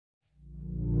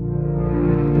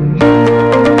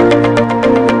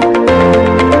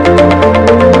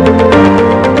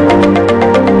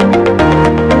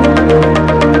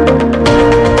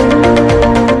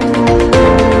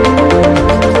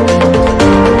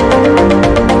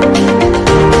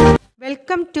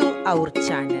our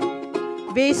channel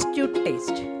Waste to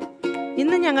Taste.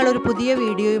 ഇന്ന് ഞങ്ങൾ ഒരു പുതിയ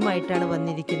വീഡിയോയുമായിട്ടാണ്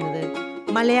വന്നിരിക്കുന്നത്.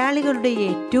 മലയാളികളുടെ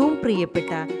ഏറ്റവും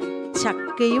പ്രിയപ്പെട്ട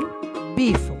ചക്കയും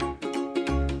ബീഫും.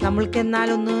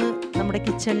 നമ്മൾക്കെന്നാലൊന്ന് നമ്മുടെ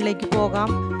കിച്ചണിലേക്ക്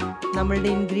പോകാം. നമ്മളുടെ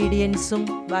ഇൻഗ്രീഡിയൻസും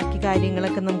ബാക്കി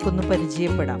കാര്യങ്ങളൊക്കെ നമുക്കൊന്ന്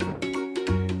പരിചയപ്പെടാം.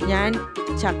 ഞാൻ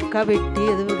ചക്ക വെട്ടി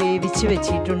അത് വേവിച്ച്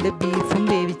വെച്ചിട്ടുണ്ട്, ബീഫും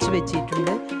വേവിച്ച്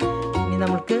വെച്ചിട്ടുണ്ട്. ഇനി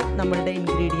നമുക്ക് നമ്മളുടെ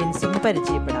ഇൻഗ്രീഡിയൻസ് ഒന്ന്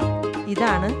പരിചയപ്പെടാം.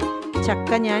 ഇതാണ് ചക്ക.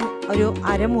 ഞാൻ ഒരു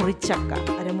അരമുറി ചക്ക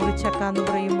എന്ന്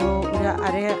പറയുമ്പോൾ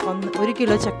ഒരു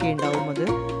കിലോ ചക്ക ഉണ്ടാവും. അത്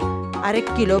 1/2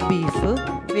 കിലോ ബീഫ്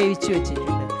വേവിച്ച്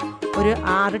വെച്ചിട്ടുണ്ട്. ഒരു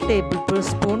 6 ടേബിൾ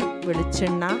സ്പൂൺ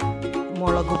വെളിച്ചെണ്ണ,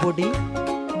 മുളക് പൊടി,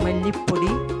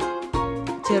 മല്ലിപ്പൊടി,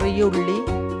 ചെറിയ ഉള്ളി,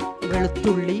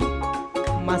 വെളുത്തുള്ളി,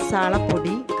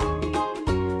 മസാലപ്പൊടി,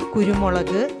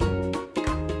 കുരുമുളക്.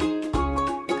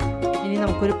 ഇനി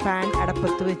നമുക്കൊരു പാൻ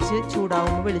അടപ്പത്ത് വെച്ച്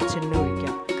ചൂടാവുമ്പോൾ വെളിച്ചെണ്ണ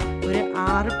ഒഴിക്കാം. ഒരു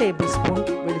 6 ടേബിൾ സ്പൂൺ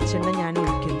വെളിച്ചെണ്ണ ഞാൻ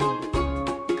ഒഴിക്കുന്നുണ്ട്.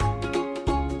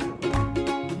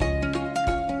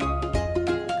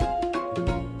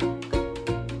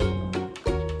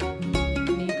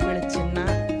 ഇനി വെളിച്ചെണ്ണ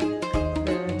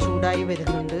ചൂടായി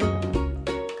വരുന്നുണ്ട്.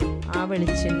 ആ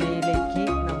വെളിച്ചെണ്ണയിലേക്ക്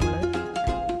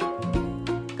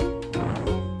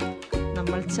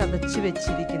നമ്മൾ ചതച്ച്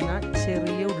വെച്ചിരിക്കുന്ന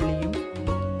ചെറിയ ഉള്ളിയും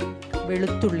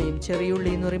വെളുത്തുള്ളിയും, ചെറിയ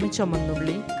ഉള്ളി എന്ന് പറയുമ്പോൾ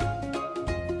ചുമന്നുള്ളി,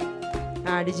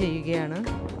 ആഡ് ചെയ്യുകയാണ്.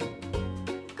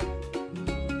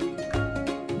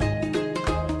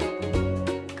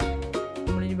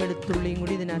 നമ്മളിനി വെളുത്തുള്ളിയും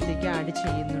കൂടി ഇതിനകത്തേക്ക് ആഡ്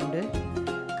ചെയ്യുന്നുണ്ട്.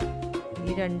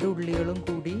 ഈ 2 ഉള്ളികളും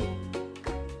കൂടി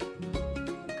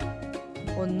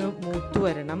ഒന്ന് മൂത്ത്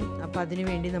വരണം. അപ്പം അതിനു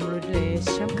വേണ്ടി നമ്മളൊരു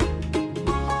ലേശം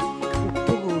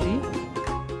ഉപ്പ് കൂടി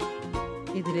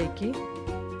ഇതിലേക്ക്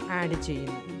ആഡ്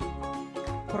ചെയ്യുന്നു.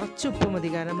 കുറച്ച് ഉപ്പ് മതി,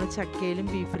 കാരണം നമ്മൾ ചക്കയിലും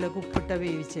ബീഫിലൊക്കെ ഉപ്പിട്ട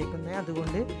വേവിച്ചേക്കുന്നത്.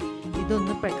 അതുകൊണ്ട്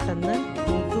ഇതൊന്ന് പെട്ടെന്ന്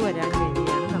മൂത്ത് വരാൻ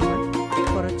വേണ്ടിയാണ് നമ്മൾ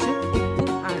കുറച്ച് ഉപ്പ്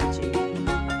ആഡ്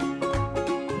ചെയ്യുന്നത്.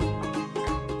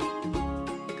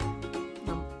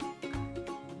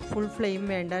 ഫുൾ ഫ്ലെയിം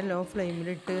വേണ്ട, ലോ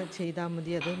ഫ്ലെയിമിലിട്ട് ചെയ്താൽ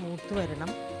മതി. അത് മൂത്ത്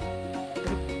വരണം.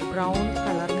 ഒരു ബ്രൗൺ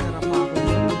കളർ നിറമാകുമ്പോൾ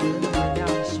നമ്മൾ നമ്മളുടെ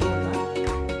ആവശ്യമുള്ള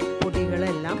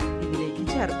പൊടികളെല്ലാം ഇതിലേക്ക്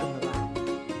ചേർക്കുന്നതാണ്.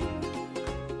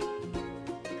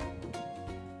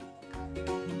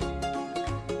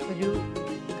 ഒരു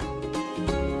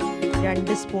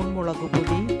 2 സ്പൂൺ മുളക്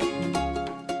പൊടി,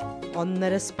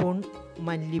 1.5 സ്പൂൺ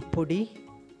മല്ലിപ്പൊടി.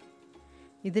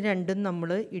 ഇത് രണ്ടും നമ്മൾ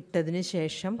ഇട്ടതിന്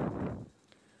ശേഷം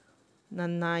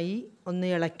നന്നായി ഒന്ന്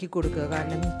ഇളക്കി കൊടുക്കുക.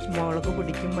 കാരണം മുളക്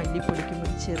പൊടിക്കും മല്ലിപ്പൊടിക്കും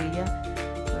ഒരു ചെറിയ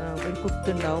ഒരു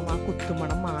കുത്തുണ്ടാവും. ആ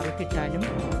കുത്തുമണം മാറി കിട്ടാനും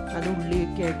അത്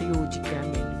ഉള്ളിയൊക്കെ ആയിട്ട് യോജിക്കാൻ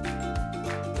വേണ്ടി.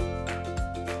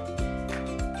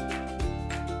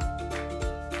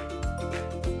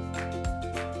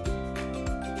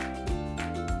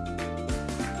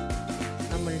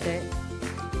 നമ്മളുടെ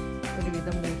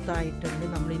ഒരുവിധം മൂത്തായിട്ടുണ്ട്.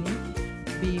 നമ്മളിനി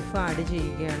ബീഫ് ആഡ്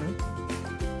ചെയ്യുകയാണ്.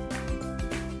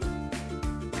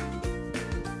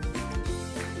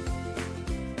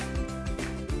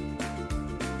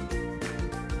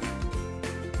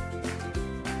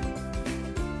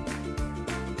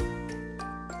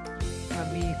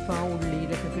 ബീഫ് ആ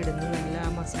ഉള്ളിയിലൊക്കെ കിടന്ന് നല്ല ആ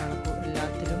മസാല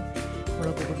എല്ലാത്തിലും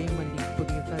മുളക് പൊടിയും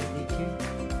മല്ലിപ്പൊടിയൊക്കെ അതിലേക്ക്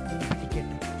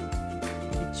പിടിക്കട്ടെ.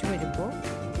 പിടിച്ചു വരുമ്പോൾ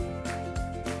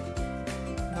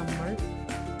നമ്മൾ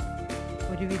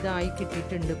ഒരുവിധമായി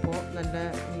കിട്ടിയിട്ടുണ്ട്. ഇപ്പോൾ നല്ല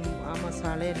ആ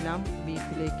മസാലയെല്ലാം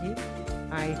ബീഫിലേക്ക്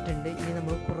ആയിട്ടുണ്ട്. ഇനി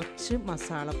നമ്മൾ കുറച്ച്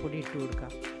മസാലപ്പൊടി ഇട്ട്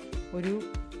കൊടുക്കാം. ഒരു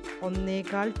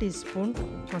 1.25 ടീസ്പൂൺ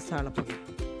മസാലപ്പൊടി.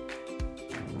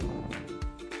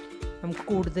 നമുക്ക്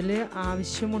കൂടുതൽ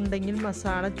ആവശ്യമുണ്ടെങ്കിൽ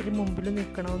മസാല ഇത്തിരി മുമ്പിൽ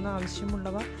നിൽക്കണമെന്ന്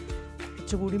ആവശ്യമുള്ളവ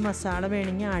കുറച്ചുകൂടി മസാല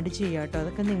വേണമെങ്കിൽ ആഡ് ചെയ്യാം കേട്ടോ.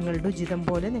 അതൊക്കെ നിങ്ങളുടെ ഉചിതം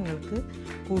പോലെ നിങ്ങൾക്ക്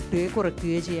കൂട്ടുകയോ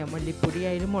കുറയ്ക്കുകയോ ചെയ്യാം. മല്ലിപ്പൊടി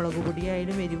ആയാലും മുളക് പൊടി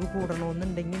ആയാലും എരിവ്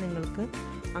കൂടണമെന്നുണ്ടെങ്കിൽ നിങ്ങൾക്ക്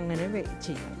അങ്ങനെ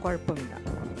ചെയ്യാം, കുഴപ്പമില്ല.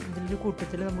 ഇതിൻ്റെ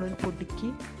കൂട്ടത്തിൽ നമ്മളൊരു പൊടിക്ക്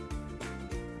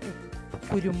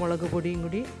കുരുമുളക് പൊടിയും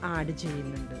കൂടി ആഡ്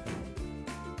ചെയ്യുന്നുണ്ട്.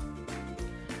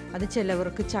 അത്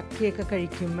ചിലവർക്ക് ചക്കയൊക്കെ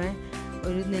കഴിക്കുമ്പോൾ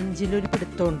ഒരു നെഞ്ചിലൊരു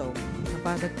പിടുത്തം ഉണ്ടാവും. അപ്പോൾ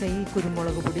അതൊക്കെ ഈ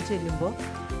കുരുമുളക് പൊടി ചെല്ലുമ്പോൾ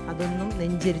അതൊന്നും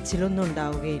നെഞ്ചരിച്ചിലൊന്നും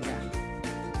ഉണ്ടാവുകയില്ല.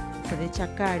 അപ്പോൾ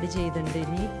ചക്ക ആഡ് ചെയ്തിട്ടുണ്ട്.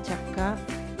 ഇനി ചക്ക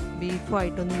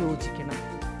ബീഫുമായിട്ടൊന്ന് യോജിക്കണം.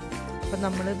 അപ്പം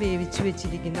നമ്മൾ വേവിച്ച്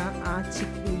വെച്ചിരിക്കുന്ന ആ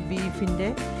ബീഫിൻ്റെ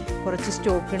കുറച്ച്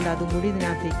സ്റ്റോക്ക് ഉണ്ട്. അതും കൂടി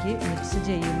ഇതിനകത്തേക്ക് മിക്സ്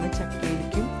ചെയ്യുന്ന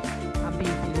ചക്കയിലേക്കും ആ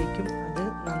ബീഫിലേക്കും അത്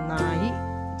നന്നായി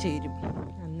ചേരും.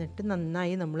 എന്നിട്ട്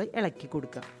നന്നായി നമ്മൾ ഇളക്കി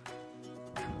കൊടുക്കുക.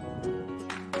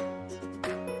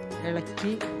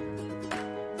 ഇളക്കി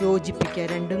യോജിപ്പിക്കുക.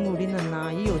 രണ്ടും കൂടി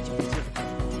നന്നായി യോജിപ്പിച്ചെടുക്കുക.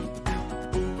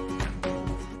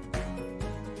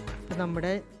 അപ്പോൾ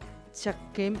നമ്മുടെ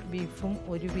ചക്കയും ബീഫും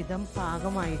ഒരുവിധം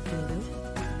പാകമായിട്ടുണ്ട്.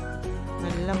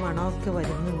 നല്ല മണമൊക്കെ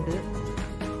വരുന്നുണ്ട്.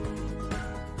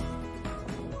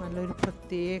 ഒരു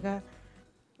പ്രത്യേക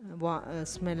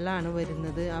സ്മെല്ലാണ്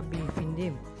വരുന്നത്. ആ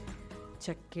ബീഫിൻ്റെയും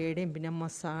ചക്കയുടെയും പിന്നെ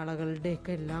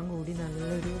മസാലകളുടെയൊക്കെ എല്ലാം കൂടി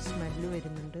നല്ലൊരു സ്മെല്ല്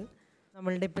വരുന്നുണ്ട്.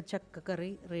 നമ്മളുടെ ഇപ്പോൾ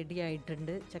ചക്കക്കറി റെഡി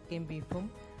ആയിട്ടുണ്ട്, ചക്കയും ബീഫും.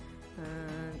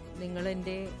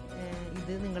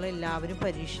 നിങ്ങളെല്ലാവരും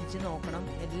പരീക്ഷിച്ച് നോക്കണം.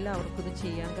 എല്ലാവർക്കും ഇത്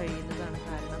ചെയ്യാൻ കഴിയുന്നതാണ്.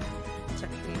 കാരണം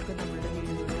ചക്കയൊക്കെ നമ്മളുടെ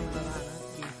വീടുകളിലുള്ളതാണ്.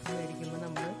 ബീഫ് മേടിക്കുമ്പോൾ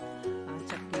നമ്മൾ ആ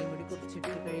ചക്കയും കൂടി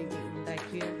കുറച്ചിട്ട്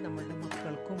ഉണ്ടാക്കിയാൽ നമ്മളുടെ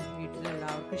മക്കൾക്കും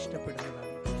വീട്ടിലെല്ലാവർക്കും ഇഷ്ടപ്പെടുന്നതാണ്.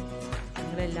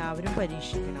 നിങ്ങളെല്ലാവരും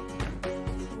പരീക്ഷിക്കണം.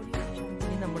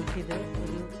 ഇനി നമ്മൾക്കിത്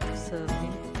ഒരു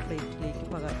സെർവിങ് പ്ലേറ്റിലേക്ക്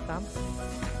പകർത്താം.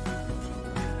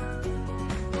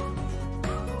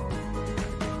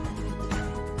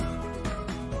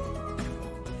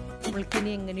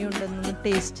 നമ്മൾക്കിനി എങ്ങനെയുണ്ടെന്നൊന്ന്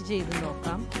ടേസ്റ്റ് ചെയ്ത്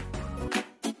നോക്കാം.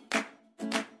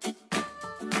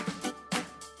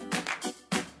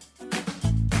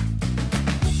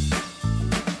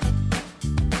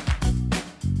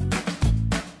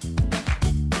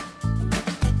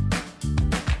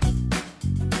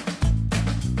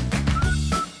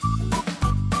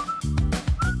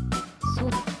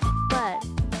 സൂപ്പർ,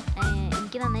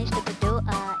 എനിക്ക് നന്നായി ഇഷ്ടപ്പെട്ടു.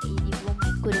 എരിവും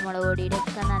കുരുമുളക് പൊടിയുടെ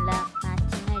ഒക്കെ നല്ല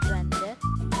മാച്ചിങ് ആയിട്ട് വന്നിട്ട്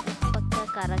ഉപ്പൊക്കെ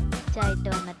കറക്റ്റായിട്ട്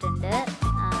വന്നിട്ടുണ്ട്.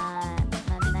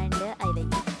 നന്നായിട്ട്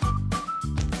അതിലേക്ക്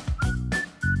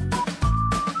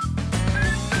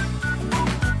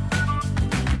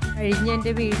കഴിഞ്ഞ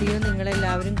എൻ്റെ വീഡിയോ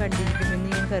നിങ്ങളെല്ലാവരും കണ്ടിരിക്കുമെന്ന്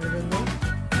ഞാൻ കരുതുന്നു.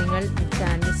 നിങ്ങൾ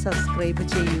ചാനൽ സബ്സ്ക്രൈബ്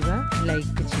ചെയ്യുക,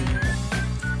 ലൈക്ക് ചെയ്യുക.